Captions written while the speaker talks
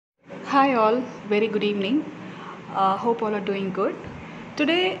Hi all, very good evening. Hope all are doing good.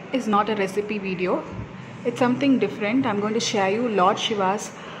 Today is not a recipe video. It's something different. I'm going to share you Lord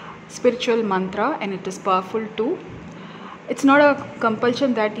Shiva's spiritual mantra, and it is powerful too. It's not a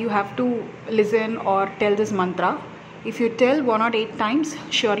compulsion that you have to listen or tell this mantra. If you tell 1 or 8 times,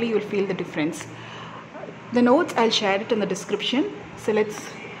 surely you'll feel the difference. The notes, I'll share it in the description. So let's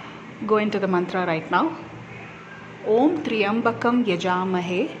go into the mantra right now. Om Tryambakam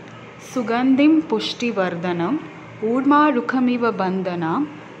Yajaamahe, Sugandhim Pushti Vardhanam, Urvaarukamiva Bandhanaan,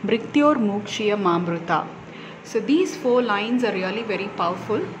 Mrutyormukshiya Maamrutaat. So these 4 lines are really very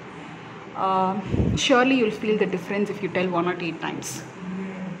powerful. Surely you'll feel the difference if you tell 1 or 8 times.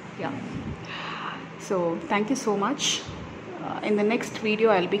 Yeah. So thank you so much. In the next video,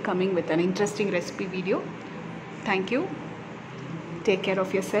 I'll be coming with an interesting recipe video. Thank you. Take care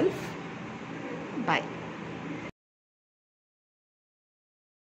of yourself. Bye.